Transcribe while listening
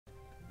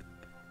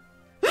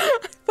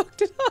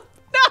fucked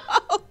it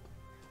up.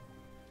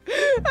 No!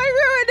 I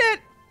ruined it!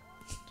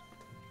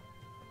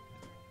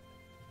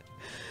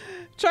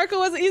 Charcoal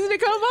wasn't easy to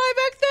come by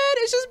back then.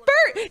 It's just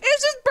burnt.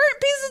 It's just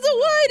burnt pieces of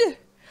wood.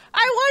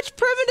 I watched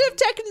primitive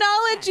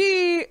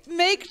technology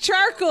make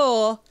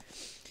charcoal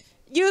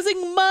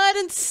using mud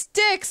and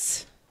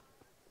sticks.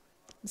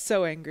 I'm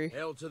so angry.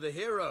 Hail to the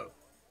hero.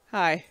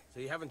 Hi. So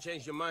you haven't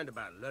changed your mind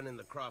about learning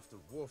the craft of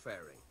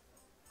warfaring?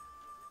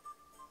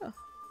 Oh.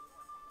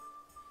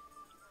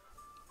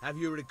 Have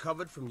you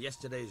recovered from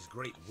yesterday's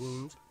great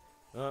wound?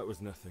 Oh, it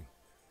was nothing.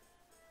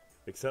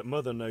 Except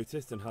Mother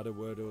noticed and had a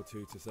word or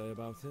two to say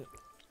about it.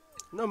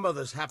 No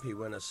mother's happy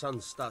when her son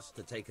starts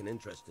to take an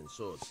interest in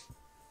swords.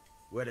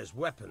 Where there's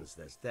weapons,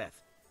 there's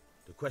death.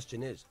 The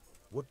question is,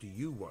 what do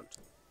you want?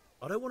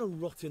 I don't want to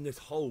rot in this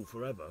hole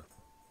forever.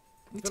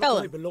 Tell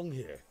him. I belong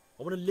here.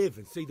 I want to live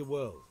and see the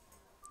world.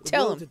 The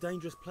Tell world's him. a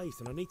dangerous place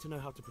and I need to know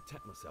how to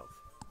protect myself.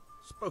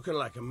 Spoken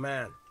like a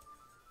man.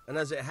 And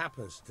as it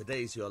happens,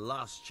 today's your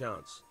last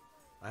chance.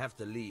 I have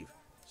to leave.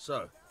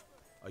 So,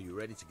 are you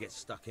ready to get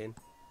stuck in?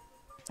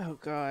 Oh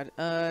god.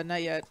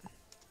 Not yet.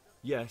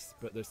 Yes,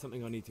 but there's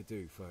something I need to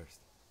do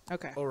first.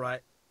 Okay. All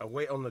right. I'll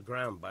wait on the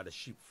ground by the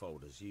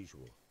sheepfold as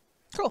usual.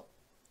 Cool.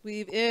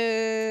 We've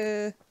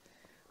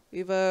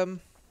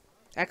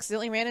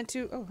accidentally ran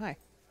into. Oh, hi.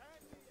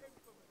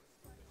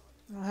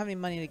 I don't have any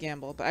money to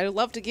gamble, but I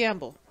love to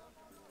gamble.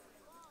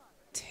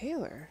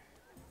 Taylor.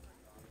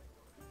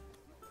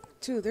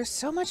 Dude, there's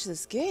so much of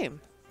this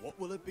game. What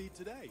will it be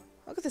today?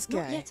 Look at this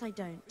guy. Not yet, I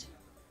don't.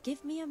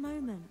 Give me a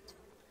moment.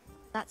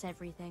 That's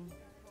everything.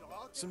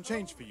 Some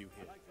change for you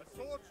here.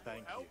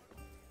 Thank you.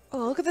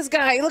 Oh, look at this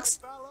guy. He looks.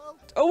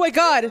 Oh my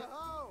god.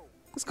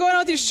 What's going on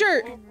with your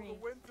shirt?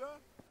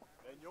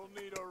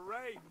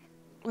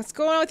 What's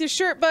going on with your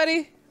shirt,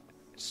 buddy?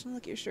 Just wanna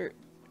look at your shirt.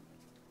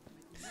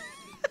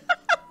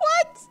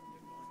 What?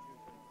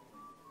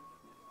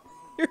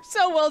 You're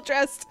so well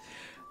dressed.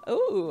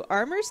 Oh,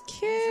 armor's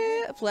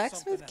kit,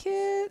 blacksmith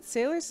kit,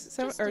 sailor's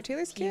or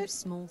tailor's kit.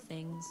 Small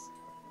things.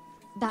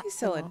 What are you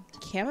selling?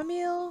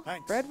 Chamomile,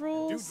 Thanks. bread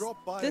rolls, Do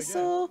drop by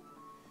thistle.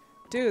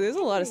 Dude, there's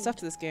a lot of stuff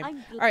to this game.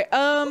 I'm All right,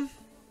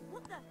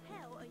 What the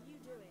hell are you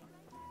doing?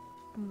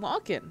 I'm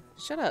walking.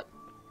 Shut up.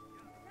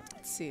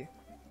 Let's see.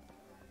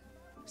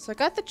 So I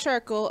got the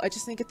charcoal. I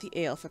just need to get the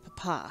ale for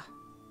Papa.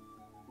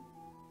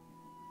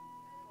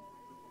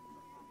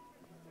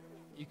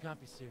 You can't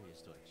be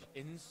serious, Deutsch.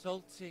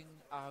 Insulting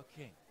our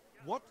king.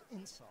 What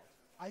insult?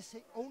 I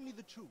say only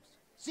the truth.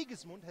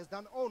 Sigismund has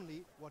done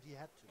only what he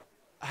had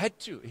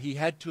to. He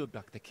had to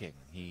abduct the king.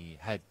 He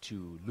had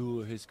to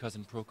lure his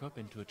cousin Prokop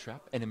into a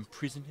trap and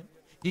imprison him.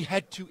 He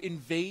had to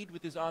invade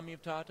with his army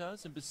of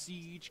Tatars and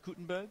besiege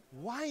Kuttenberg.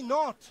 Why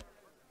not?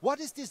 What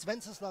is this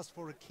Wenceslas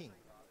for a king?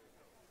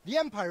 The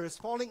empire is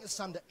falling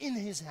asunder in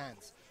his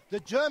hands.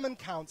 The German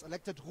counts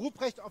elected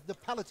Ruprecht of the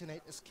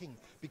Palatinate as king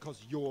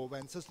because your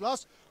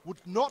Wenceslas would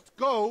not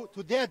go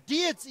to their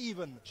deeds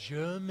even.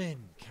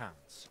 German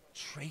counts.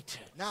 Traitors.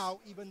 Now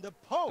even the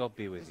Pope God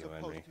be with is you,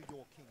 opposed Henry. to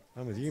your king.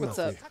 I'm with you, What's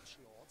Matthew. up?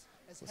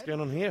 What's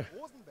going on here?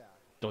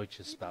 Deutsch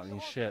is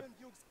spouting shit.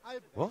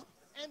 What?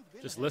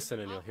 Just listen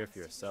and you'll hear for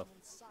yourself.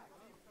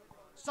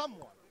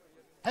 Someone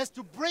has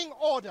to bring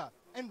order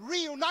and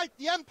reunite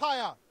the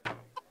empire.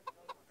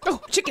 Oh,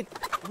 chicken!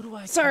 What do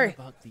I Sorry. care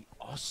about the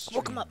Austrians?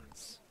 Woke him up.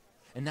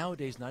 And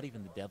nowadays, not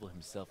even the devil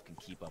himself can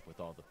keep up with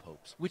all the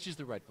popes. Which is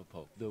the rightful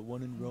pope? The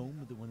one in Rome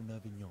or the one in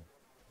Avignon?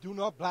 Do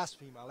not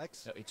blaspheme,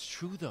 Alex. No, it's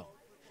true, though.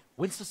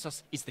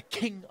 Wenceslas is the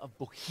king of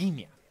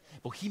Bohemia.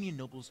 Bohemian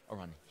nobles are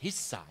on his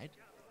side.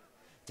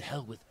 To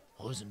hell with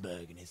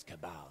Rosenberg and his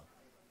cabal.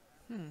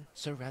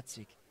 Sir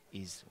Ratzik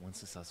is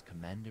Wenceslas'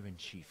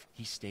 commander-in-chief.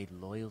 He stayed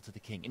loyal to the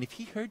king. And if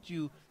he heard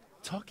you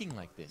talking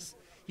like this,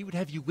 he would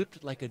have you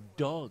whipped like a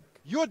dog.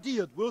 Your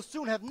Diet will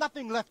soon have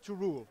nothing left to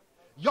rule.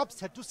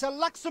 Jobst had to sell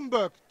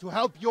Luxembourg to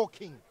help your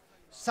king.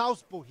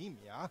 South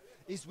Bohemia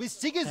is with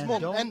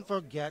Sigismund And don't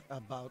forget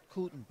about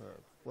Kuttenberg,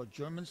 where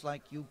Germans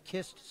like you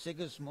kissed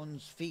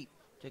Sigismund's feet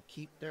to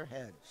keep their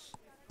heads.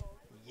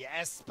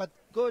 Yes, but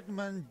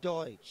Goodman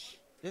Deutsch,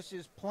 this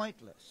is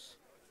pointless.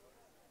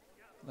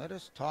 Let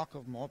us talk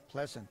of more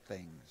pleasant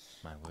things.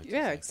 My word.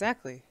 Yeah,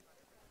 exactly.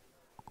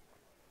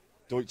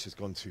 Deutsch has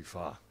gone too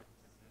far.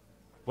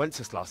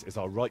 Wenceslas is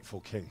our rightful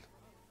king.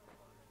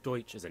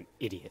 Deutsch is an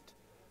idiot.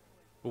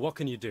 But what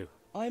can you do?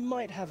 I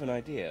might have an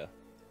idea.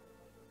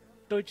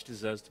 Deutsch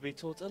deserves to be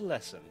taught a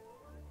lesson.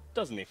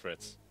 Doesn't he,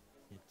 Fritz?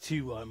 You're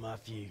too right,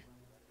 Matthew.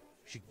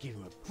 Should give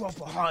him a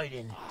proper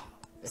hiding.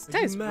 This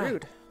guy's mad?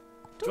 rude. Do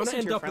Don't you want listen to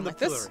end to your up in friend the like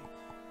this. pillory?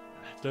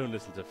 Don't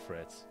listen to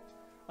Fritz.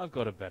 I've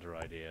got a better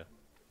idea.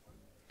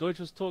 Deutsch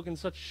was talking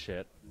such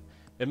shit,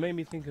 it made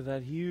me think of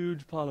that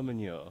huge parliament.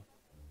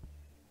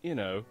 You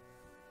know,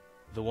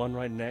 the one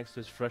right next to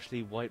his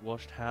freshly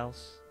whitewashed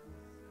house.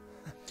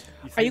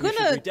 Are you we should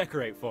gonna-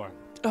 redecorate for him?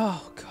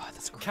 Oh god,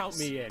 that's gross. Count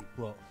me in.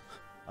 Well,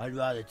 I'd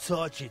rather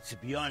torch it, to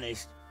be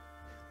honest.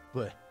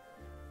 But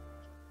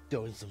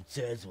throwing some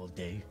turds will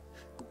do.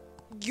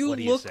 You What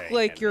do you look say,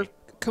 like Henry? you're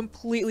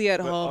completely at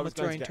But I home was with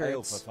going throwing to get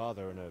ale for turds.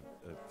 father and a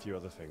few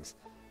other things.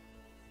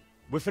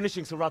 We're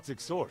finishing Sir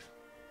Radzig's sword.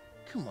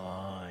 Come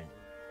on.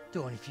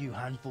 Throwing a few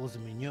handfuls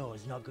of manure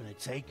is not going to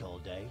take all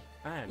day.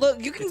 And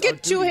Look, you can it's our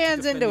get 2 duty to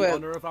hands defend into the it.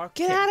 honor of our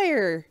Get king. out of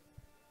here.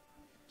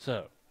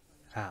 So,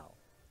 Hal,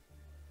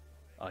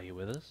 are you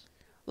with us?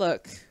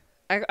 Look,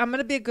 I'm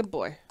gonna be a good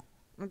boy.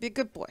 I'm gonna be a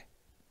good boy.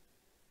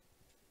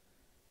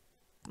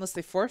 Unless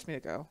they force me to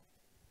go.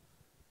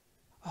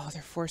 Oh,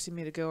 they're forcing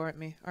me to go, aren't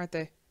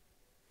they?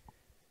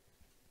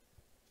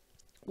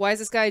 Why is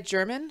this guy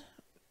German?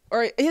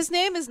 Or his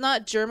name is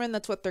not German,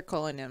 that's what they're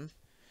calling him.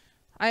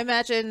 I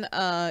imagine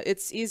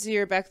it's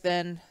easier back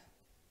then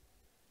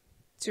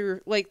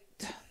to, like...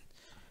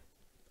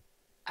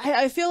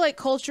 I feel like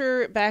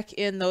culture back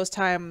in those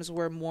times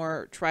were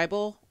more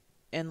tribal,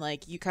 and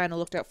like you kind of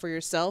looked out for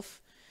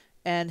yourself.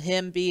 And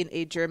him being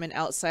a German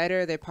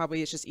outsider, they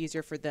probably it's just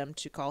easier for them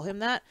to call him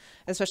that,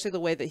 especially the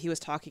way that he was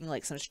talking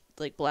like some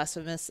like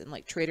blasphemous and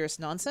like traitorous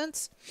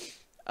nonsense.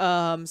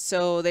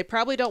 So they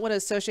probably don't want to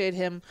associate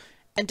him,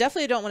 and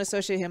definitely don't want to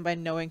associate him by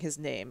knowing his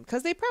name,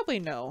 because they probably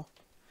know.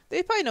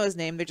 They probably know his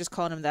name. They're just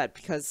calling him that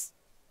because,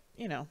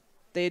 you know,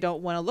 they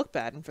don't want to look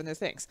bad in front of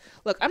their things.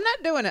 Look, I'm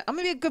not doing it. I'm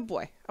going to be a good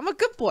boy. I'm a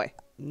good boy.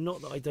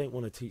 Not that I don't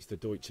want to teach the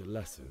Deutsch a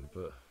lesson,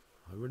 but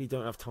I really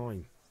don't have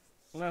time.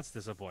 Well, that's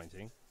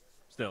disappointing.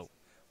 Still,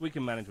 we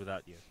can manage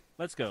without you.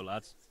 Let's go,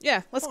 lads.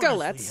 Yeah, let's go,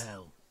 Honestly, lads.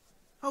 Hal,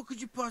 how could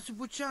you pass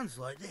up a chance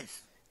like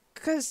this?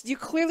 Because you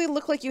clearly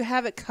look like you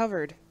have it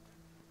covered.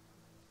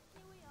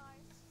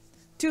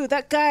 Dude,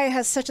 that guy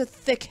has such a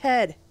thick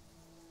head.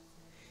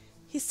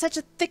 He's such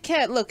a thick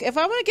head. Look, if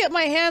I want to get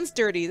my hands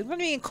dirty, I'm going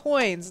to be in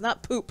coins,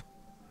 not poop.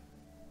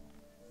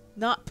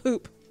 Not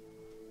poop.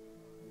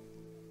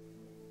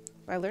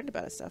 I learned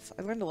about his stuff.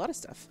 I learned a lot of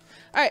stuff.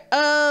 Alright,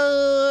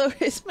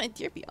 where's my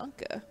dear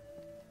Bianca?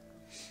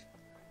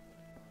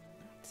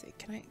 Let's see,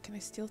 can I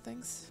steal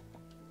things?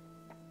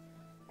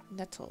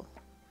 Nettle.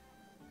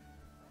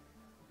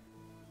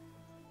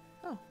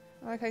 Oh,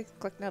 I can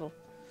collect nettle.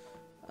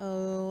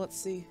 Let's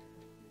see.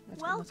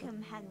 Nettle.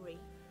 Welcome, Henry.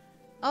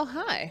 Oh,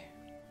 hi.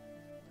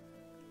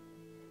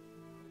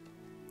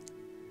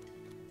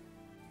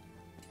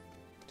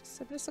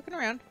 I'm just looking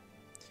around.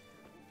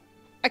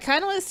 I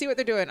kind of want to see what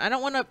they're doing. I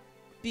don't want to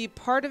be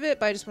part of it,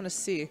 but I just want to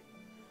see.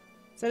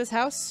 Is that his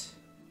house?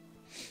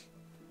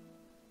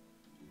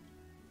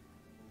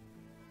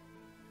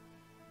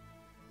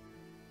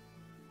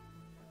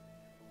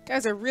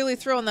 Guys are really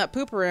throwing that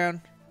poop around.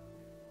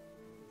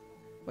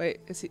 Wait,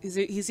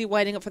 is he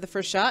winding up for the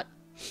first shot?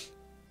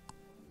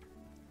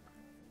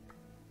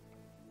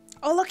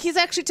 Oh, look, he's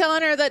actually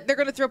telling her that they're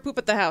going to throw poop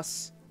at the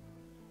house.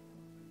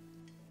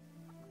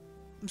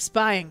 I'm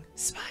spying.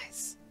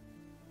 Spies.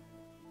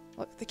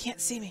 Look, they can't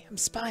see me. I'm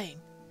spying.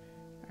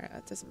 Alright,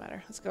 that doesn't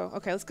matter. Let's go.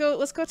 Okay, let's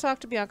go talk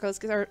to Bianca. Let's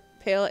get our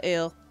pale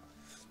ale.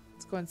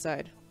 Let's go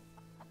inside.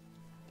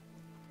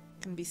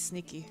 Can be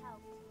sneaky.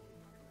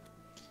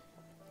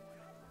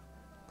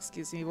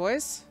 Excuse me,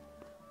 boys.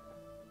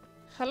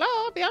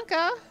 Hello,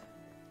 Bianca.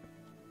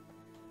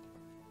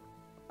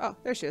 Oh,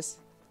 there she is.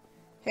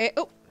 Hey,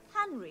 oh.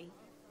 Henry.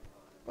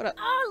 What up?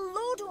 Our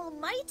Lord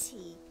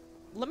Almighty.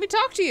 Let me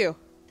talk to you.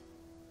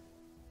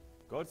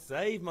 God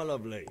save, my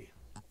lovely.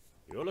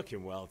 You're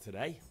looking well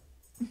today.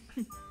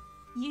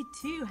 You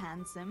too,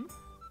 handsome.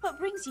 What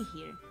brings you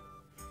here?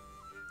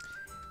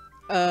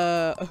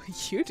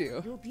 You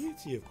do. Your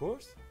beauty, of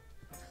course.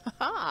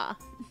 Ha!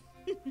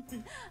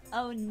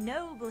 Oh,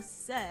 noble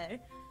sir.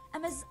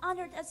 I'm as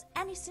honored as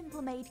any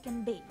simple maid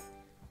can be.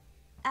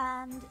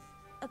 And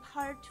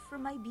apart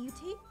from my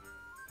beauty,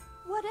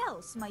 what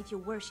else might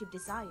your worship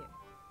desire?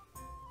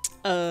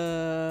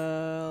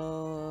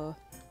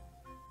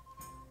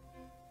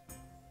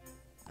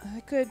 I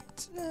could,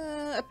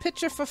 a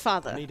picture for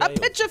father. A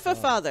picture for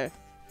father.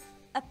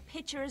 A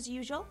picture as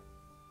usual?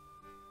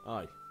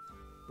 Aye.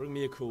 Bring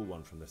me a cool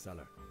one from the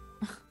cellar.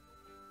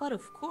 But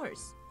of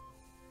course.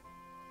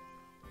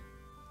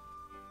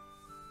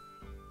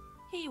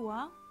 Here you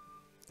are.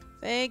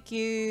 Thank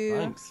you.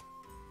 Thanks.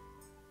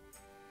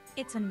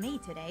 It's on me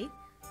today.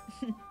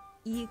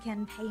 You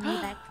can pay me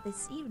back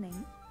this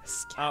evening.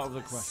 Out of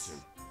the question.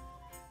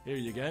 Here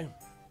you go.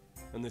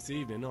 And this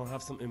evening I'll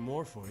have something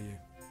more for you.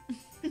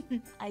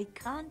 I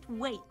can't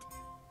wait.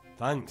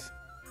 Thanks.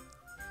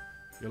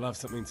 You'll have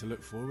something to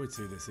look forward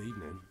to this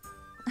evening.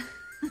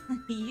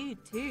 You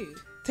too.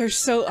 They're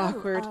so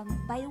awkward.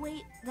 By the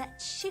way,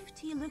 that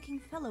shifty-looking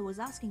fellow was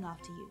asking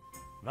after you.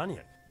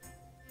 Vaniac?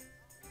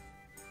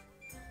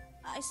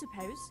 I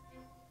suppose.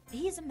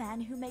 He's a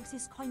man who makes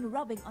his coin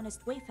robbing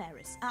honest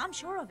wayfarers. I'm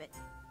sure of it.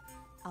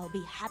 I'll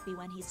be happy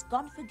when he's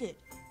gone for good.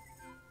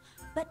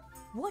 But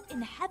what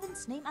in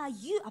heaven's name are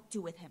you up to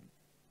with him?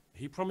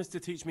 He promised to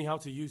teach me how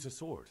to use a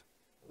sword.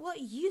 What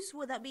use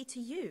would that be to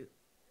you?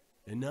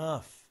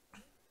 Enough.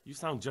 You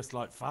sound just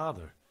like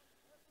father.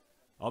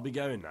 I'll be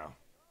going now.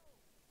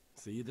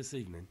 See you this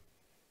evening.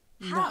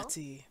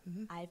 Naughty.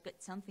 I've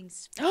got something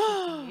special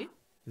for you.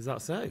 Is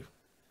that so?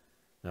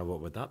 Now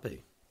what would that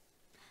be?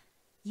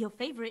 Your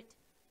favorite,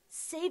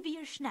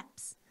 Savior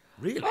Schnapps.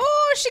 Really?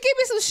 Oh, she gave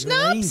me some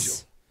You're an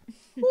schnapps.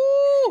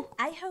 Ooh.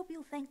 I hope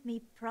you'll thank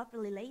me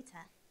properly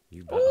later.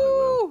 You bet I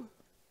will.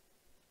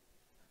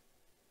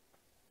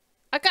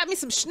 I got me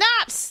some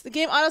schnapps! The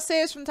game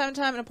autosaves from time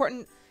to time,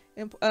 important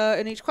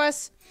in each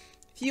quest.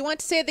 If you want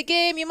to save the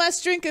game, you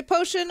must drink a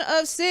potion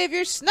of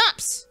savior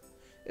schnapps.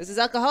 This is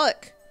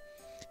alcoholic.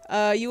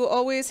 You will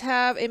always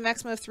have a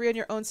maximum of 3 on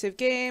your own save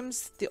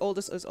games. The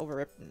oldest is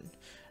overwritten.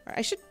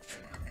 Alright,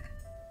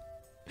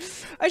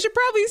 I should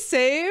probably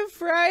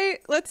save, right?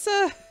 Let's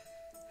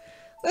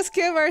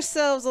give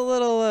ourselves a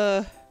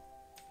little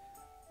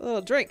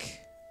drink.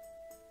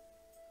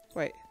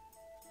 Wait.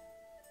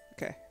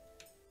 Okay.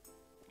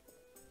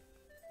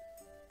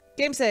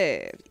 Game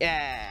save.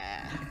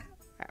 Yeah.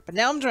 Alright, but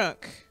now I'm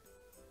drunk.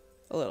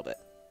 A little bit.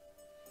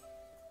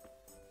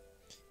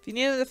 If you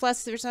need the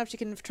flasks of your snaps, you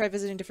can try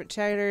visiting different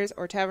traders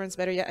or taverns.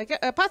 Better yet, I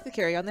get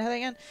apothecary on the other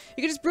hand.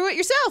 You can just brew it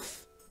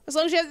yourself, as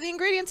long as you have the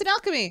ingredients in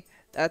alchemy.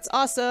 That's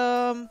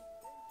awesome.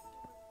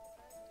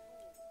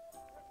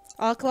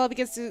 Alcohol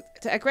begins to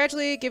act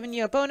gradually, giving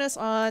you a bonus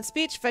on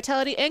speech,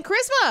 vitality, and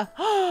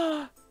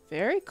charisma.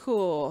 Very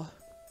cool.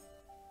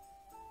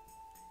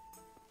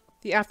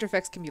 The after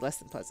effects can be less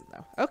than pleasant,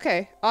 though.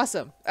 Okay,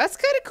 awesome. That's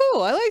kind of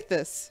cool. I like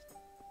this.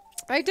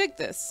 I dig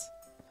this.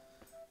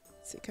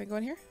 Let's see, can I go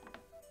in here?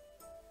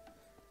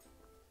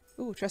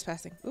 Ooh,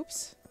 trespassing.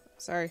 Oops.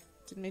 Sorry.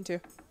 Didn't mean to.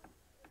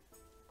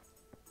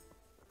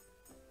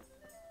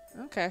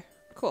 Okay,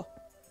 cool.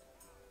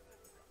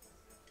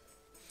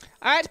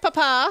 Alright,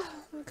 Papa.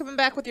 I'm coming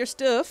back with your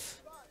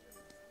stuff.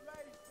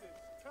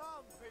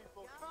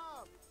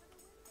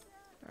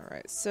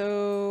 Alright,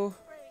 so...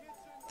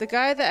 the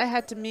guy that I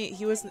had to meet,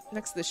 he was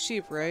next to the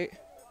sheep, right?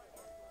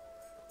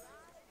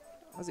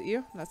 Was it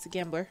you? That's the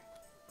gambler.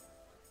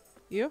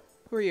 You?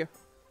 Who are you?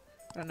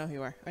 I don't know who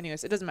you are.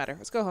 Anyways, it doesn't matter.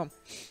 Let's go home.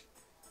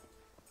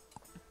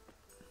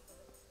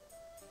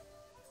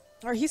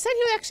 Or he said he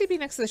would actually be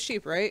next to the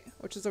sheep, right?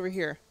 Which is over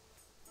here.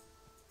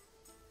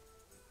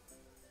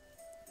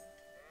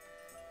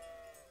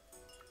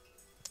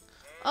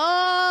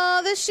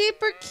 Oh, the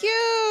sheep are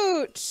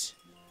cute!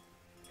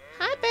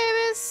 Hi,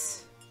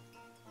 babies!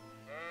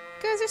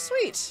 You guys are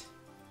sweet.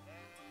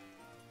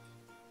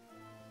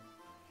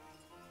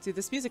 Dude,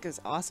 this music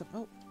is awesome.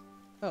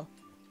 Oh.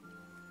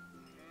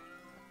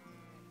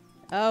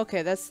 Oh.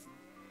 Okay, there's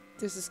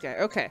this guy.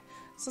 Okay.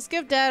 So let's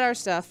give Dad our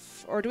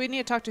stuff. Or do we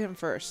need to talk to him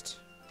first?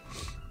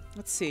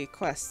 Let's see.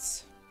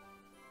 Quests.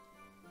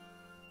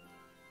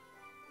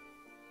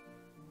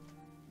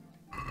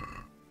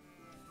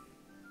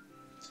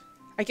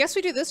 I guess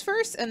we do this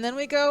first, and then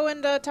we go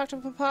and talk to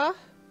Papa. Alright,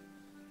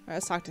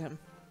 let's talk to him.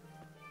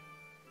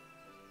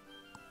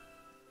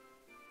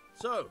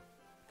 So,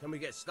 can we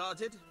get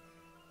started?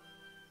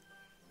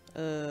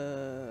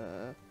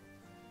 Not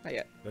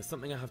yet. There's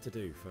something I have to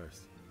do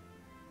first.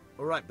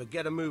 Alright, but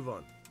get a move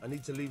on. I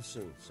need to leave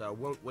soon, so I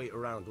won't wait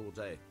around all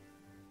day.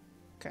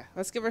 Okay,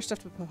 let's give our stuff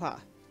to Papa.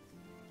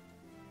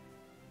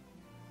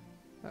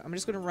 I'm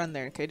just gonna run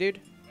there, okay, dude?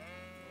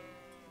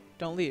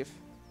 Don't leave.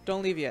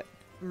 Don't leave yet.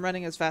 I'm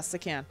running as fast as I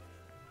can.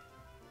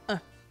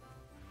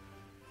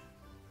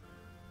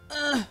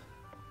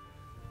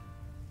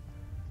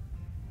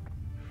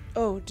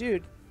 Oh,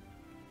 dude.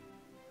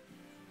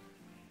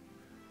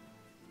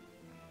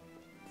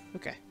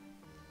 Okay.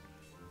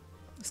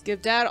 Let's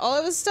give Dad all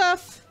of his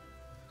stuff.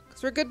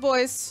 Because we're good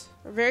boys.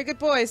 We're very good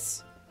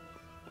boys.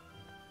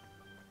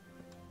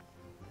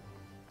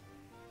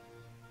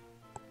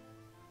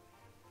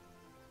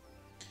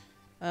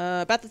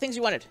 About the things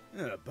you wanted.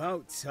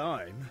 About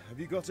time. Have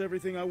you got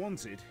everything I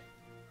wanted?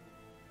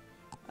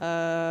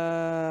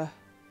 I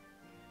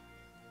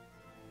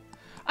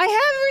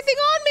have everything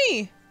on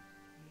me!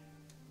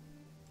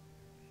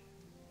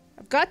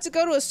 I've got to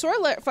go to a sword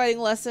fighting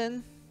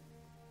lesson.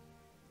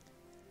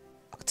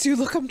 Dude,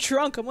 look, I'm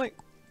drunk. I'm like...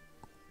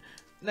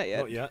 Not yet.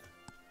 Not yet.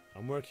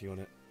 I'm working on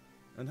it.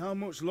 And how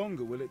much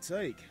longer will it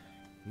take?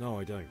 No,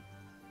 I don't.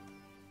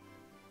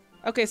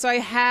 Okay, so I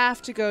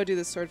have to go do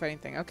the sword fighting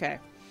thing. Okay.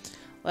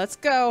 Let's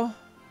go.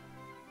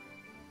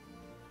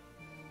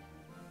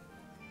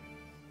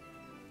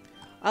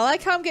 I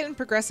like how I'm getting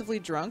progressively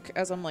drunk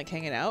as I'm, like,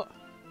 hanging out.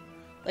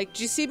 Like,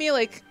 do you see me,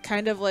 like,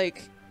 kind of,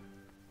 like,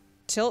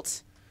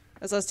 tilt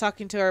as I was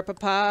talking to our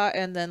Papa,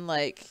 and then,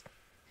 like,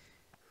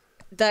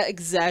 that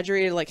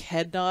exaggerated, like,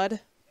 head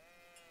nod?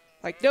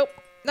 Like, nope,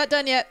 not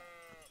done yet.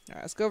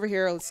 Alright, let's go over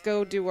here. Let's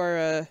go do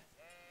our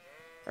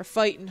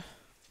fighting.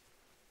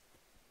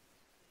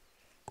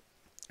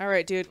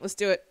 Alright, dude, let's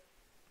do it.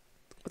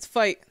 Let's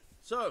fight.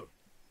 So,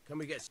 can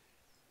we get...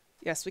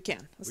 Yes, we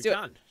can. Let's we do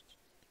can. it.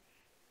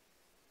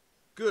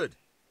 Good.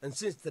 And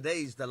since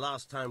today's the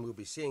last time we'll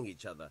be seeing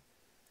each other,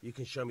 you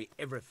can show me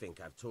everything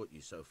I've taught you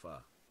so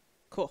far.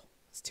 Cool.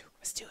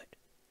 Let's do it.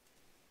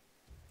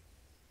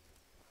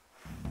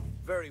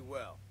 Very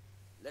well.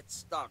 Let's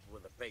start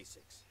with the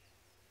basics.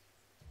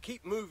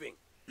 Keep moving.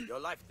 Your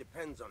life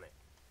depends on it.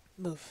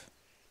 Move.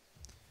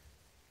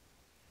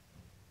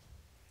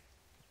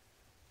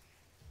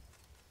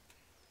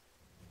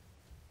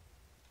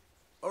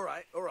 All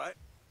right.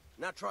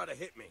 Now try to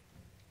hit me.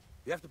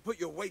 You have to put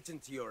your weight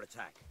into your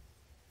attack.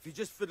 If you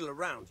just fiddle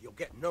around, you'll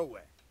get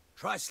nowhere.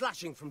 Try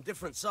slashing from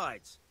different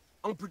sides.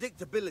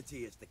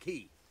 Unpredictability is the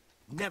key.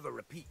 Never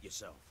repeat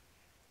yourself.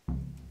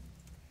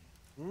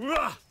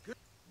 Good.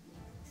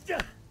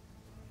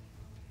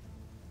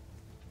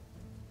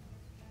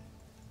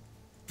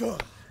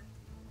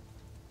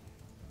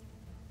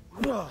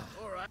 All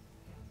right.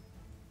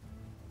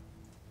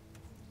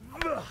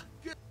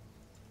 Good.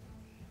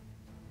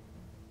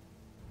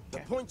 The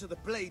point of the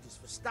blade is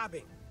for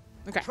stabbing.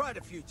 Okay. Try it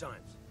a few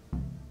times.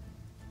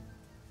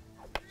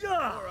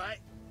 All right.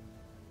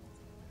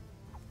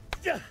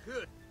 Good.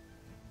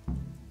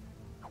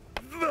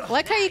 I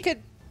like how you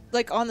could,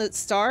 like, on the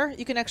star,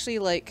 you can actually,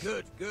 like,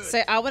 Good.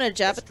 say, I want to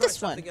jab Let's at try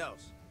this one. something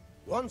else.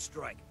 One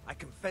strike I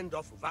can fend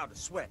off without a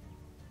sweat.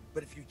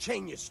 But if you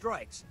chain your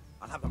strikes,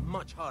 I'll have a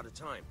much harder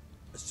time.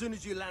 As soon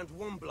as you land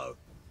one blow,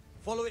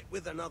 follow it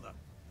with another.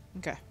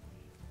 Okay.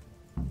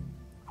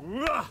 Fine.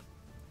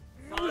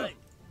 All right.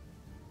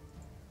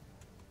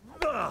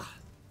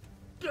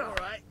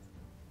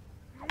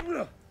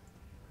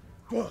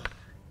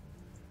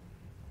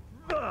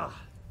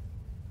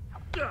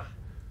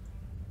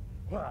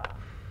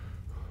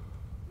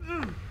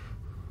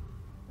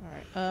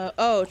 Alright.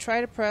 Oh,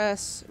 try to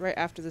press right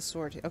after the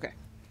sword. Okay.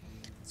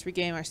 Let's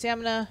regain our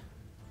stamina.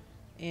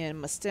 And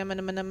my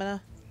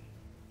stamina.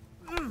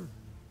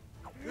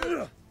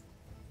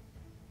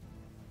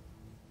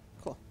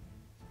 Cool.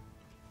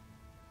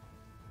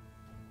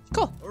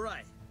 Cool. All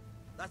right.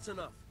 That's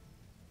enough.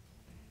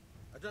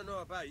 I don't know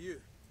about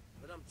you,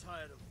 but I'm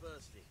tired and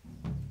thirsty.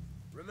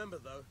 Remember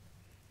though,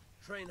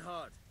 train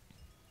hard.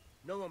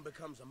 No one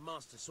becomes a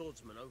master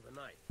swordsman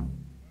overnight.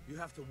 You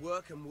have to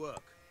work and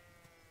work.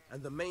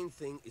 And the main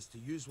thing is to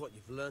use what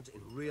you've learned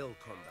in real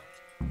combat.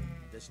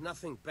 There's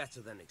nothing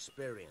better than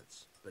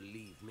experience,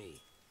 believe me.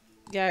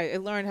 Yeah, I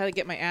learned how to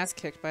get my ass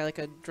kicked by, like,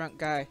 a drunk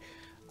guy.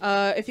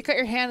 If you cut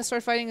your hand and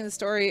start fighting in the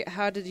story,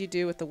 how did you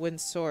do with the wind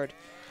sword?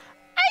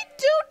 I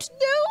don't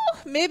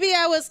know. Maybe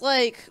I was,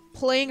 like,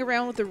 playing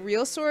around with the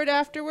real sword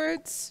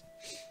afterwards.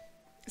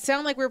 It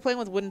sounded like we were playing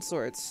with wooden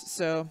swords,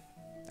 so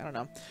I don't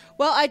know.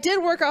 Well, I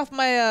did work off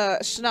my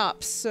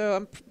schnapps, so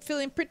I'm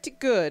feeling pretty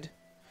good.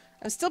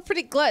 I'm still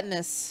pretty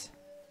gluttonous.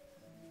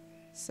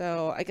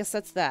 So I guess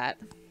that's that.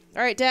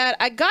 Alright, Dad,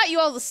 I got you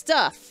all the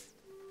stuff.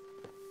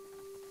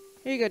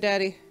 Here you go,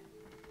 Daddy.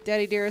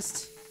 Daddy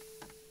dearest.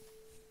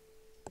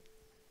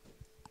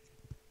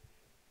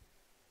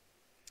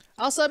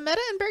 Also,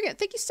 Meta and Bergen,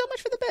 thank you so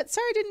much for the bit.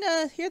 Sorry I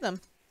didn't hear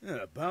them.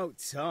 Yeah, about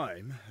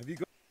time. Have you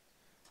got...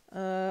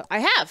 I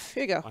have.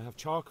 Here you go. I have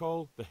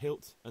charcoal, the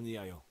hilt, and the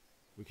ale.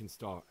 We can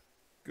start.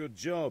 Good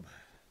job.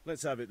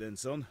 Let's have it then,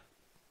 son.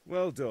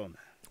 Well done.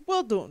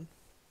 Well done.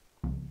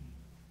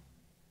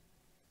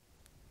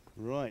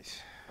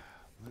 Right.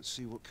 Let's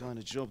see what kind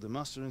of job the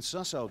master in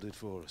Sasau did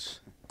for us.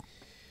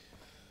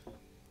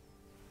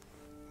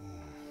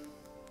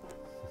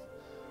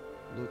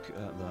 Look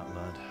at that,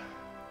 lad.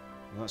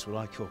 That's what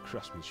I call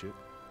craftsmanship.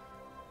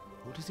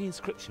 What does the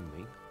inscription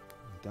mean?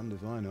 Damned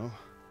if I know.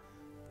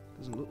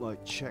 Doesn't look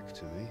like Czech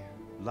to me.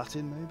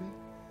 Latin, maybe?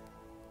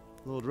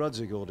 Lord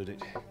Radzig ordered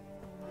it.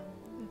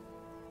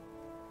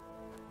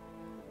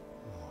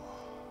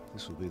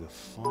 This will be the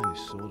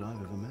finest sword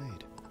I've ever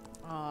made.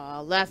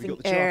 Aw, laughing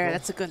the air. charcoal?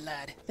 That's a good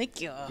lad.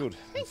 Thank you. Good.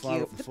 Thank Fire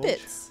you up for the the forge.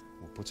 bits.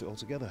 We'll put it all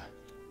together.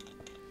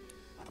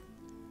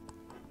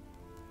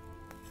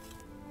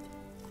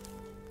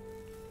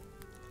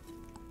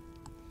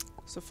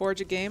 So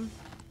forge a game?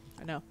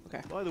 I know.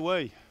 Okay. By the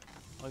way,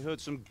 I heard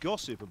some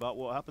gossip about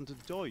what happened to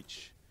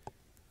Deutsch.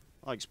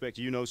 I expect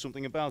you know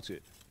something about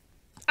it.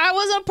 I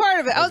wasn't part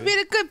of it. I was Maybe. being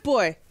a good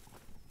boy.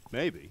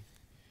 Maybe.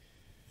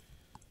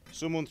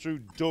 Someone threw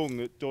dung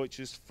at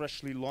Deutsch's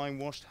freshly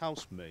lime-washed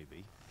house,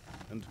 maybe.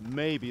 And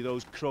maybe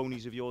those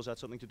cronies of yours had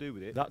something to do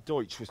with it. That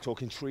Deutsch was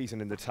talking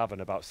treason in the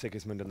tavern about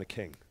Sigismund and the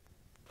king.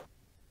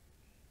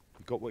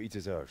 He got what he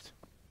deserved.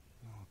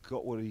 Oh,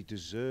 got what he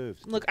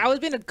deserved. Look, I was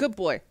being a good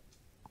boy.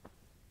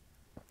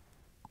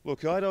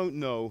 Look, I don't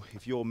know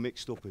if you're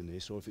mixed up in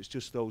this or if it's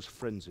just those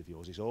friends of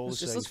yours. It's all It's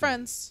the just same those to me.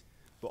 friends.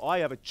 But I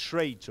have a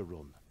trade to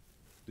run.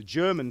 The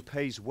German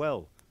pays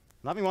well.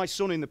 And having my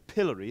son in the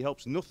pillory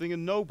helps nothing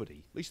and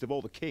nobody, least of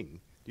all the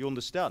king. Do you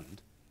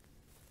understand?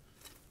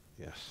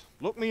 Yes.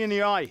 Look me in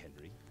the eye,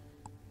 Henry.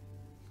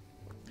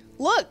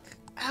 Look,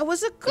 I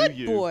was a good Do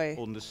you boy.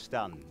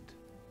 understand?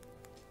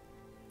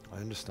 I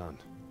understand.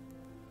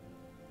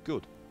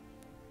 Good.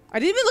 I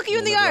didn't even look you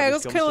in the We'll never eye. I have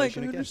was this kind of like, I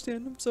conversation again.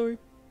 understand. I'm sorry.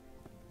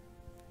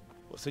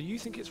 So you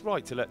think it's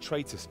right to let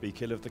traitors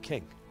speak ill of the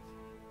king?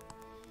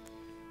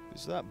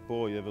 Does that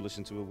boy ever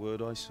listen to a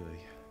word I say?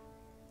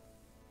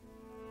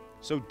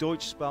 So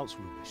Deutsch spouts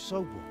rubbish.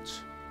 So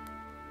what?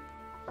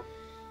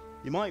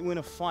 You might win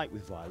a fight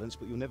with violence,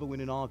 but you'll never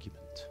win an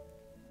argument.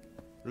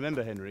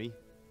 Remember, Henry,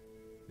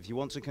 if you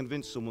want to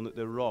convince someone that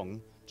they're wrong,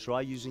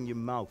 try using your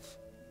mouth,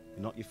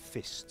 and not your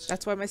fists.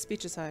 That's why my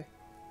speech is high.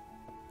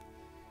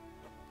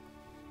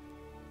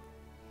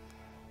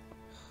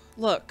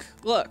 Look,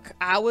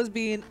 I was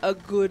being a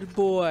good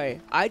boy.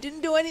 I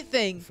didn't do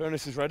anything.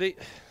 Furnace is ready.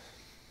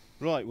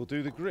 Right, we'll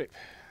do the grip.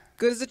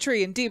 Good as a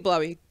tree, indeed,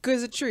 Blobby. Good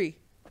as a tree.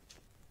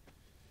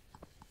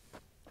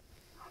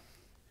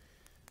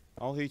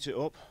 I'll heat it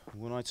up.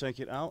 When I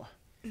take it out,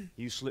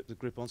 you slip the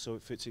grip on so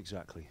it fits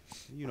exactly.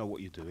 You know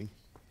what you're doing.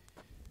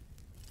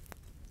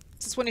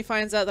 Is this when he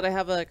finds out that I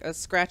have a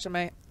scratch on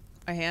my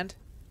hand?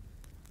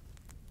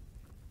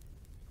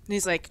 And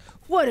he's like,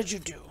 what did you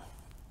do?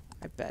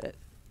 I bet it.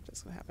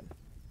 That's gonna happen.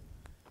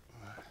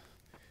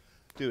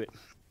 Do it.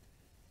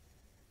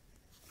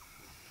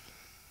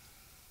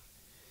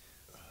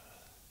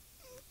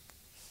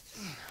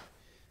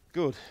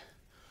 Good.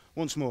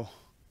 Once more.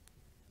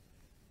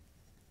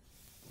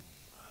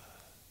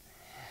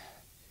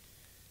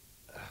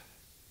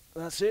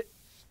 That's it.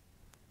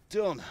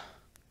 Done.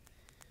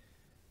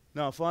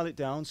 Now file it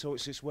down so it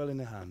sits well in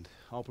the hand.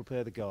 I'll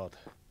prepare the guard.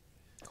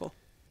 Cool.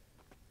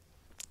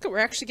 Good, we're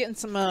actually getting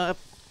some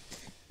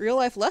real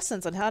life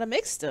lessons on how to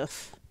make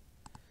stuff.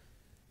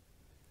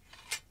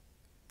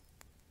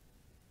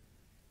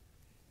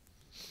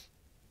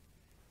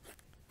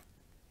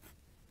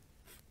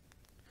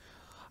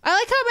 I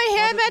like how my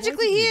hand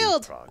magically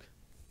healed.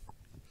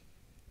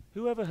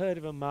 Who ever heard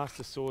of a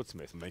master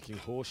swordsmith making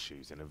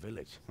horseshoes in a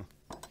village?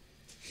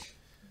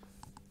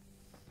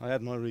 I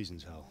had my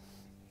reasons, Hal.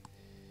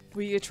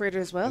 Were you a traitor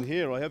as well? And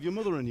here I have your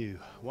mother and you.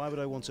 Why would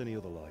I want any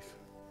other life?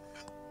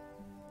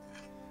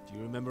 Do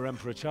you remember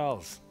Emperor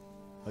Charles?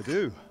 I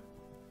do.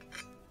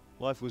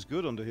 Life was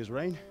good under his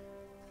reign.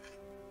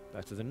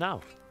 Better than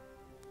now.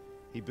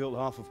 He built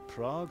half of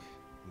Prague,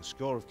 and a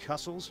score of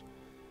castles,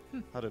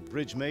 had a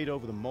bridge made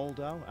over the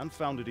Moldau, and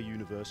founded a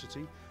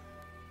university,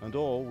 and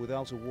all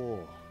without a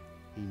war.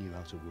 He knew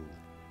how to rule.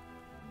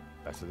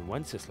 Better than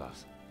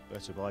Wenceslas.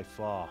 Better by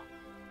far.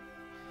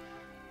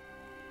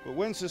 But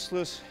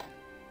Wenceslas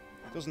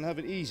doesn't have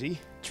it easy.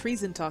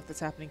 Treason talk that's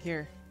happening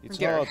here. It's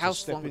Get our hard to house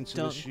step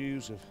into the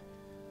shoes of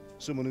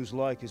someone whose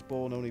like is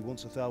born only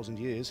once 1,000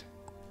 years.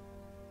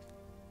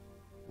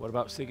 What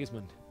about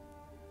Sigismund?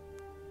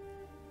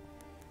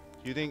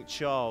 Do you think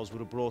Charles would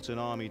have brought an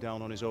army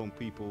down on his own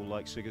people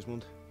like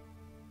Sigismund?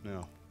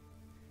 No.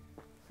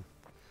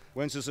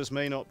 Wenceslas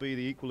may not be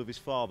the equal of his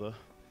father,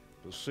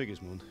 but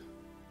Sigismund,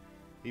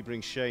 he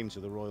brings shame to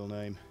the royal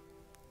name.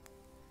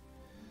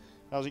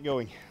 How's it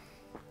going?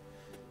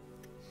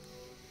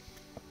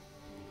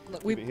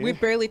 Look, we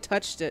barely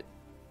touched it.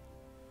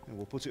 And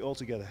we'll put it all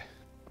together.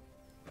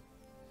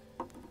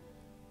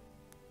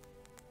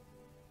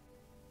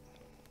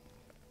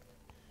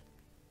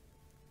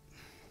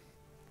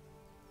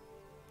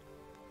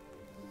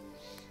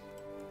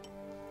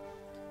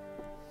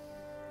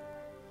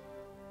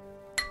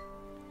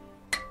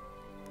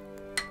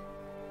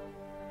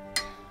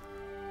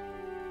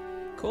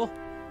 Cool.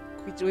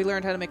 We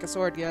learned how to make a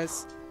sword,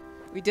 guys.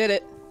 We did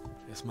it.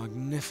 It's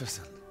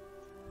magnificent.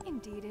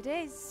 Indeed it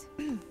is.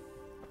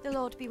 The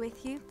Lord be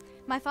with you.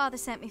 My father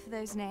sent me for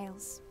those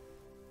nails.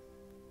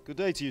 Good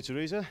day to you,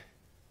 Teresa.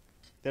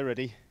 They're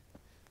ready.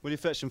 Will you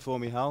fetch them for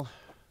me, Hal?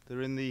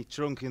 They're in the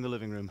trunk in the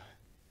living room.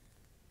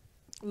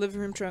 Living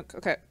room trunk.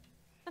 Okay.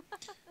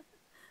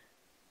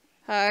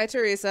 Hi,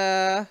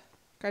 Teresa.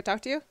 Can I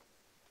talk to you?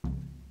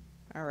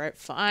 All right,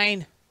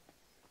 fine.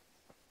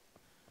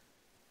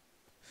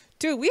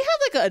 Dude, we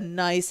have like a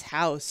nice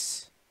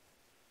house.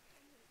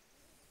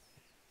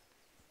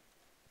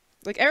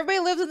 Like everybody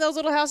lives in those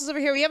little houses over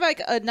here. We have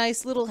like a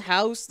nice little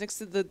house next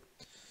to the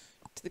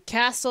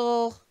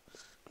castle.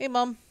 Hey,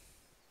 Mom.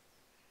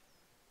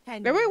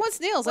 Henry, Everybody wants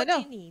nails. I know.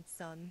 What do you need,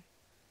 son?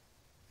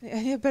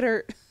 I need a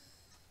better.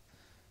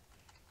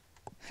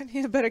 I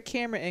need a better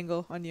camera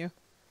angle on you.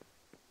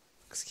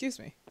 Excuse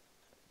me.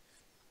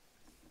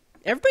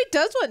 Everybody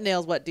does want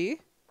nails. What, D?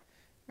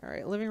 All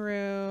right, living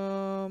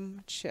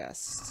room,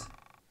 chest.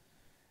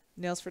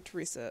 Nails for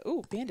Teresa.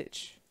 Ooh,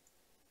 bandage.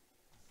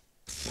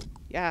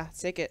 Yeah, let's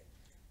take it.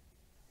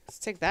 Let's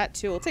take that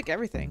too. We'll take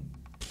everything.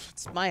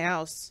 It's my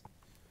house.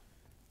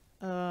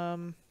 I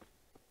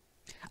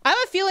have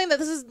a feeling that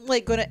this is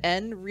like going to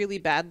end really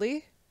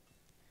badly.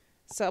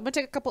 So I'm going to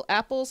take a couple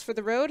apples for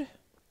the road.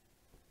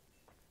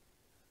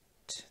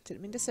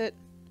 Didn't mean to sit.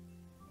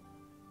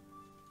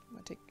 I'm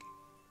going to take...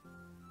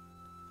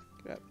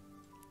 Get up.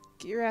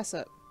 Get your ass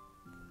up.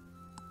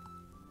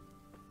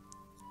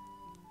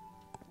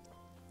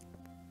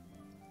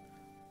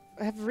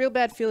 I have a real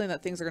bad feeling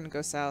that things are going to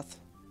go south.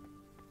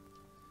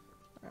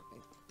 Alright,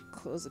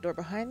 close the door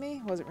behind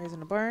me. Wasn't raised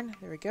in a barn.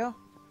 There we go.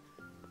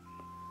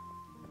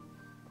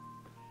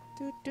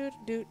 Do.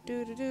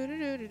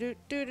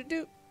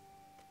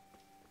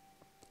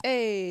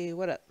 Hey,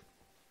 what up?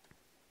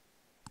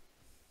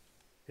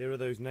 Here are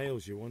those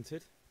nails you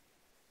wanted.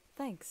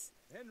 Thanks.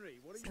 Henry,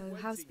 what are So, you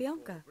how's waiting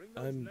Bianca?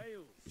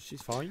 for?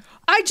 She's fine.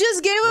 I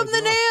just gave him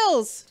the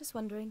nails! Just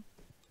wondering,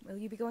 will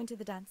you be going to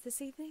the dance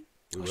this evening?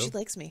 Oh, she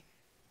likes me.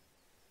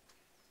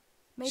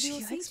 Maybe She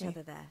we'll see likes each me.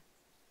 other there.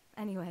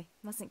 Anyway,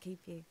 mustn't keep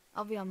you.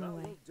 I'll be on my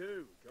way. Won't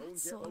do. Go and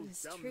That get sword those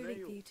is damn truly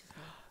nails. beautiful.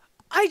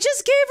 I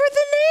just gave her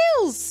the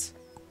nails!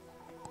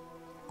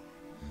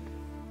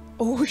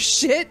 Oh,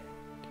 shit.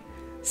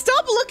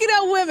 Stop looking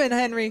at women,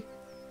 Henry.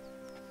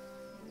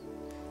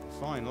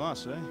 Fine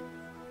lass, eh?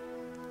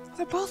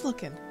 They're both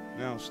looking.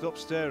 Now stop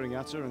staring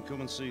at her and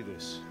come and see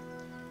this.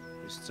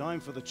 It's time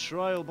for the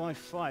trial by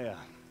fire.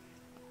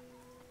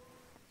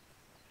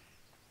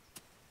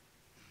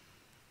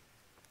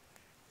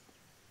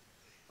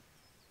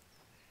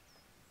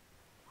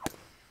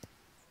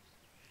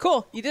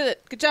 Cool. You did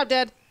it. Good job,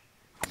 Dad.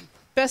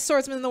 Best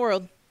swordsman in the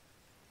world.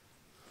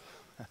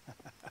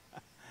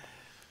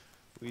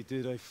 We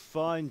did a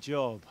fine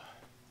job.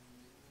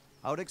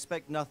 I would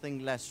expect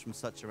nothing less from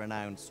such a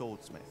renowned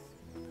swordsmith.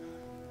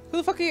 Who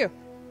the fuck are you?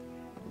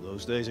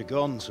 Those days are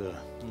gone, sir.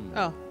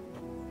 Oh.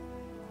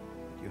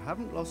 You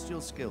haven't lost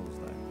your skills,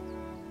 though.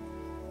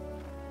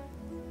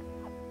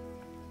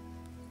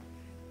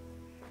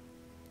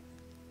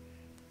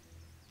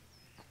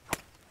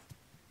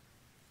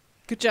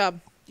 Good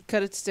job. You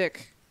cut it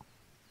stick.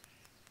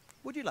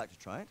 Would you like to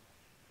try it?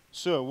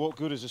 Sir, what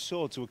good is a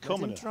sword to a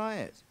commoner? Let him try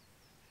it.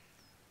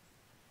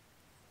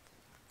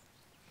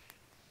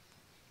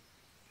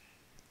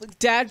 Look,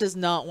 Dad does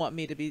not want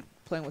me to be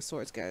playing with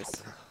swords, guys.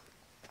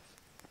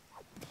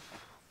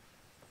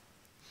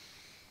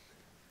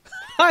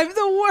 I'm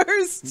the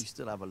worst! You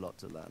still have a lot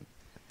to learn.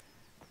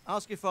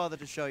 Ask your father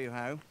to show you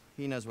how.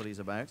 He knows what he's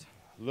about.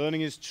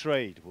 Learning his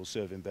trade will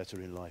serve him better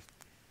in life,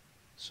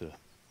 sir.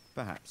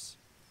 Perhaps.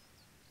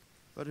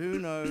 But who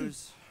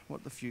knows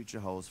what the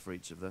future holds for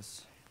each of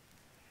us.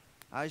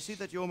 I see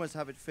that you almost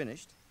have it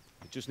finished.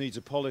 It just needs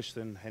a polish,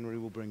 then Henry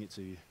will bring it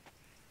to you.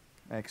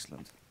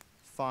 Excellent.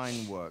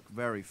 Fine work,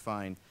 very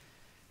fine.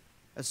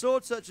 A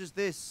sword such as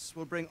this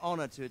will bring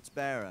honor to its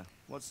bearer.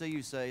 What say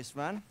you,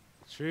 Svan?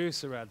 True,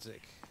 Sir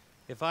Radzik.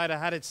 If I'd have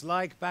had its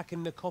like back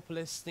in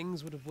Nicopolis,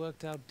 things would have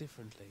worked out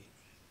differently.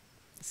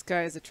 This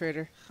guy is a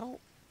traitor. How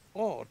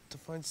odd to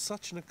find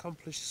such an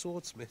accomplished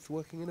swordsmith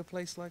working in a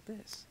place like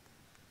this.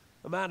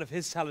 A man of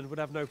his talent would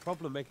have no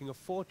problem making a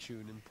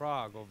fortune in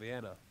Prague or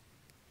Vienna.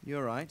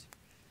 You're right.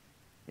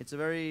 It's a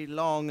very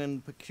long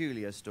and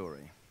peculiar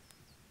story.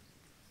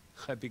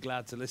 I'd be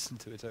glad to listen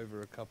to it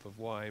over a cup of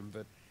wine,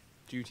 but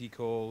duty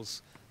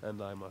calls,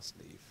 and I must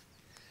leave.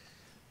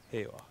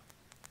 Here you are.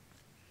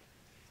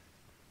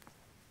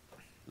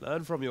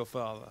 Learn from your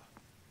father.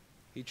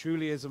 He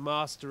truly is a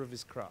master of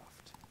his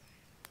craft.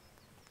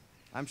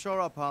 I'm sure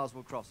our paths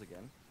will cross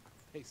again.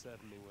 They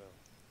certainly will.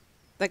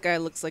 That guy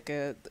looks like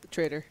a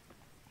traitor.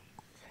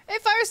 Hey,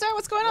 Firestar,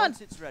 what's going on?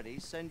 Once it's ready,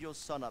 send your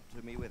son up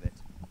to me with it.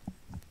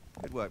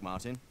 Good work,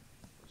 Martin.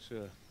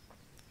 Sure.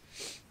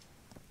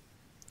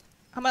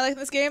 How am I liking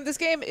this game? This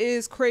game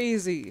is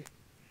crazy.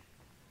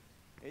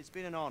 It's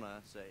been an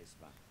honor,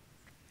 Svan.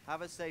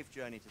 Have a safe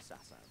journey to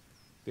Sasau.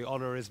 The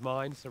honor is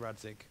mine, Sir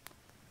Radzik.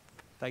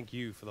 Thank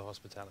you for the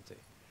hospitality.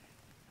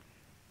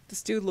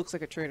 This dude looks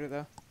like a traitor,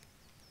 though.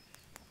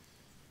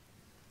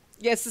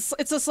 Yes,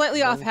 it's a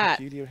slightly off hat.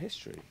 Peculiar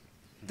history.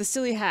 The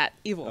silly hat,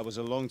 evil. That was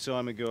a long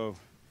time ago.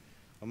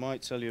 I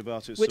might tell you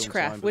about it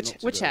Witchcraft. sometime, but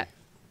not Witch today. hat.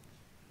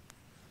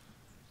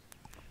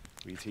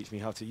 Will you teach me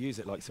how to use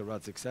it, like Sir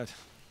Radzik said?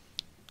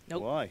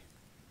 Nope. Why?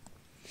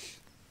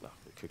 Well,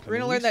 it could come We're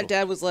in gonna learn that useful.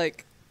 Dad was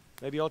like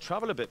Maybe I'll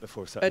travel a bit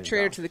before a settling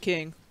traitor down. to the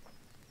king.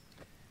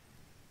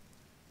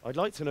 I'd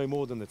like to know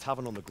more than the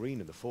tavern on the green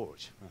and the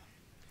forge.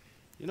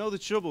 You know the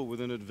trouble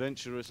with an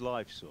adventurous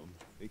life, son?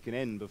 It can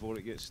end before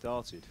it gets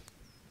started.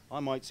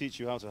 I might teach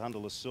you how to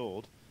handle a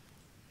sword,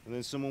 and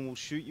then someone will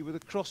shoot you with a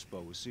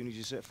crossbow as soon as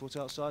you set foot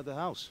outside the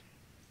house.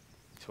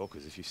 You talk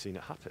as if you've seen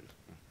it happen.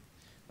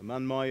 A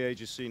man my age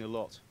has seen a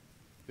lot.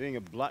 Being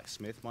a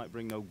blacksmith might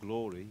bring no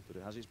glory, but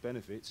it has its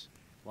benefits,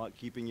 like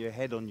keeping your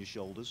head on your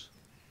shoulders.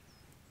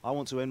 I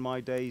want to end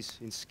my days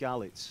in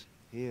Skalitz,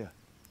 here,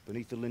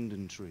 beneath the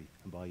linden tree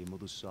and by your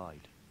mother's side.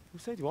 Well,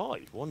 so do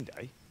I, one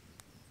day.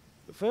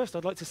 But first,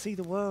 I'd like to see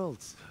the world,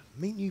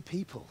 meet new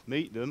people.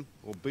 Meet them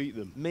or beat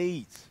them?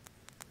 Meet.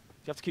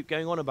 You have to keep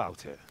going on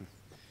about it.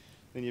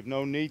 Then you've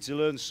no need to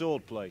learn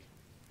swordplay.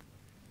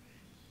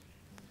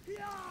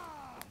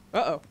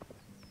 Uh-oh.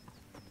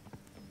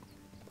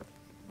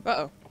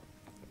 Uh-oh.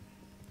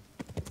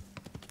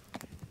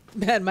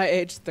 Man, my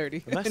age,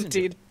 30.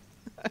 Indeed.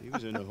 He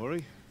was in a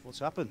hurry. What's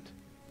happened?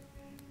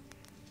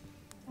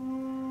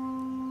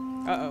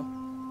 Uh-oh.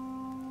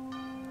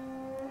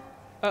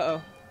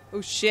 Uh-oh.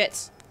 Oh,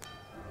 shit.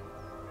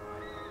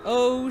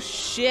 Oh,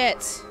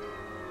 shit.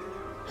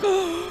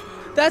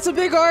 That's a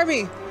big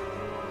army.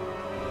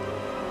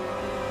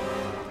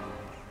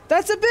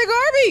 That's a big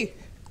army.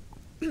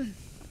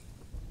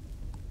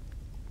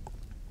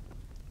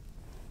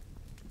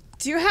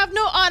 Do you have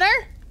no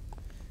honor?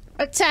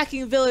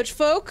 Attacking village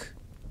folk?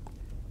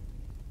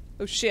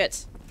 Oh,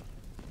 shit.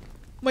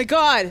 My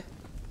god.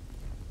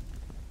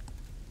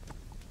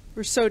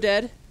 We're so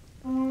dead.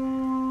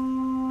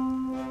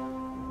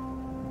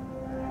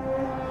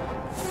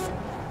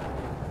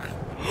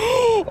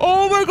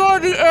 Oh my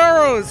god, the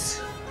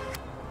arrows!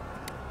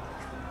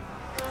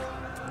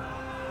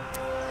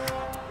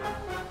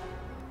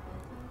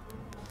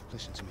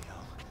 Listen to me,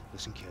 Al.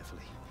 Listen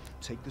carefully.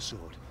 Take the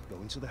sword, go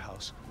into the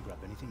house, and grab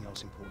anything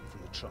else important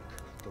from the trunk.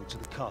 Go to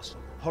the castle.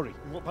 Hurry.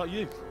 What about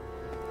you?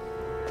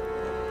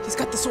 He's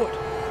got the sword.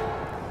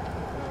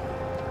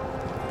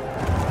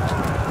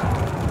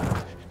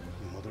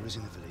 Your mother is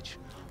in the village.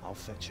 I'll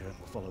fetch her and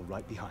we'll follow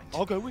right behind.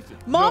 I'll go with you.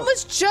 Mom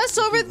was just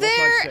over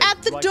there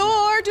at the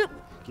door.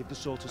 Give the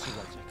sword to Sir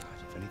Radzik.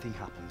 If anything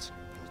happens,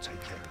 he'll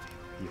take care of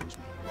you. He owes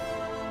me.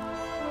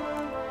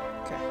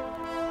 Okay.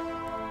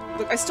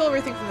 Look, I stole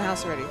everything from the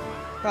house already.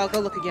 But I'll go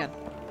look again.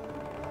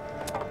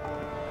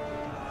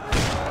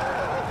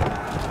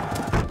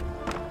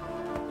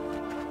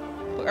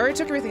 Look, I already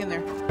took everything in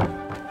there.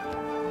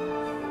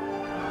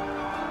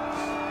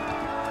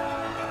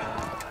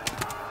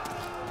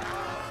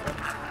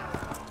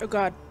 Oh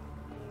god.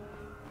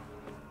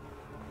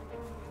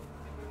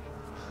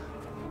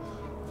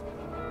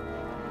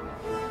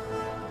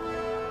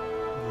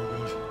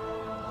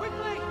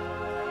 Quickly!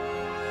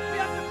 We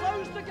have to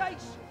close the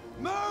gates!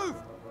 Move!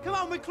 Come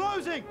on, we're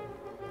closing!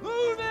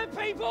 Move it,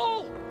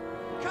 people!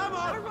 Come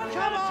on! We're running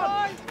Come out of on!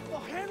 time!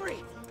 Oh,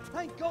 Henry!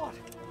 Thank God!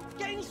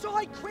 Get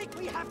inside, quick!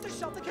 We have to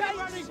shut the gates! Keep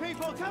running,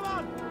 people! Come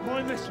on!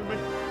 Mind this for me.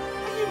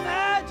 Are you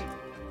mad?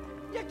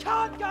 You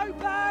can't go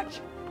back!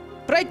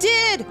 But I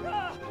did!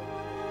 Ah,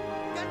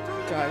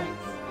 God.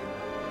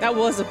 That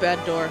was a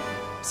bad door.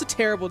 It's a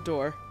terrible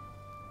door.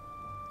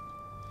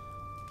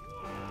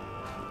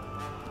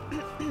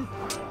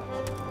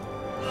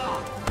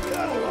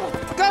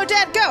 Go,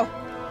 Dad, go!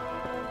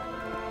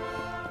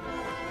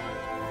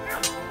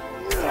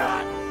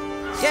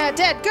 Yeah,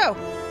 Dad, go!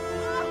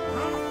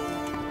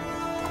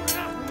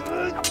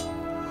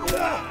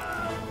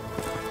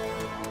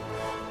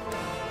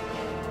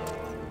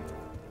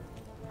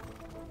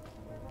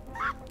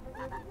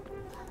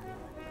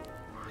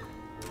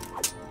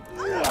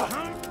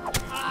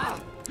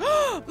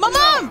 My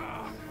mom!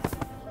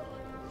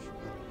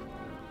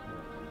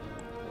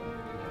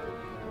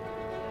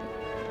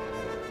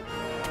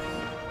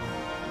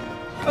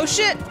 Oh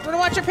shit! We're gonna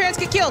watch our parents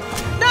get killed.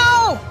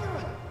 No!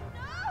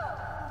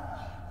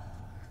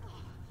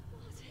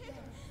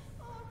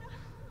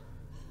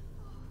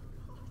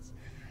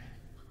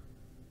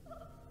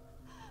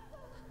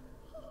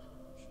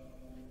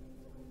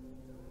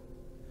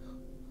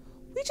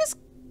 We just...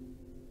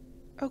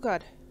 Oh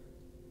god.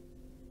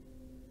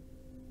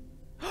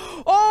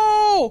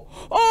 Oh!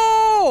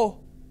 Oh!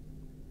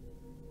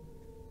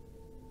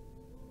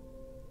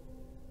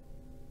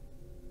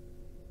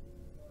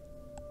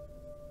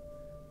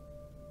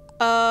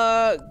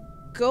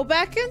 Go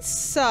back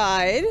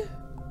inside.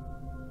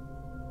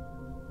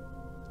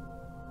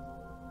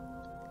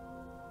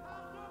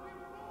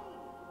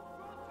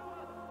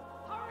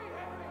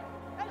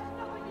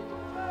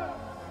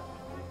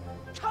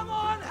 come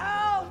on,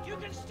 Hal! You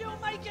can still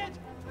make it!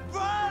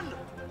 Run!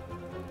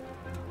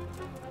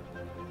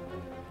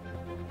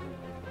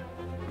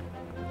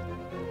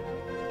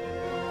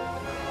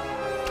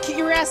 Get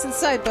your ass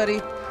inside, buddy.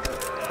 Find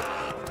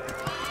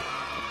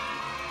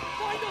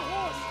a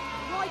horse!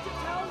 Ride to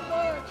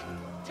Talmberg!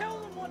 Tell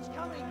them what's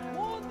coming!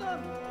 Warn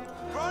them!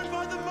 Run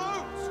by the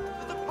moat!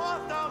 There's a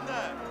path down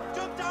there!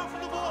 Jump down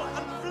from the wall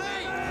and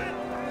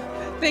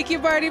flee! Thank you,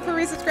 Barty, for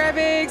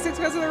resubscribing. 6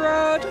 months on the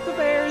road. The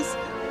Bears.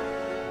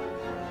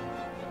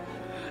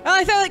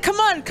 I thought, like, come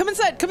on, come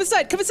inside, come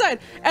inside, come inside.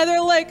 And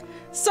they're like,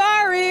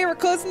 sorry, we're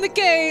closing the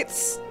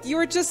gates. You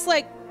were just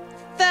like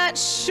that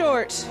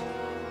short.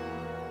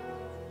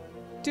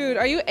 Dude,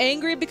 are you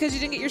angry because you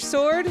didn't get your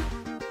sword?